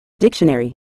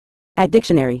Dictionary. At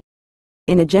dictionary.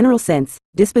 In a general sense,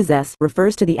 dispossess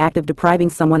refers to the act of depriving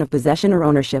someone of possession or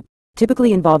ownership,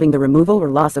 typically involving the removal or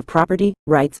loss of property,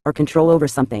 rights, or control over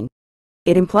something.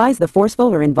 It implies the forceful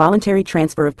or involuntary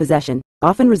transfer of possession,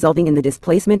 often resulting in the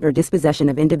displacement or dispossession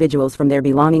of individuals from their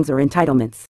belongings or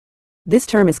entitlements. This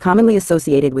term is commonly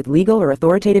associated with legal or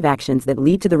authoritative actions that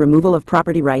lead to the removal of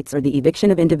property rights or the eviction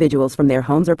of individuals from their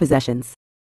homes or possessions.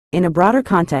 In a broader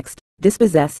context,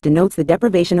 dispossess denotes the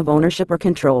deprivation of ownership or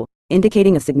control,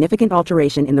 indicating a significant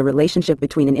alteration in the relationship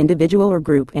between an individual or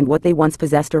group and what they once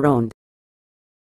possessed or owned.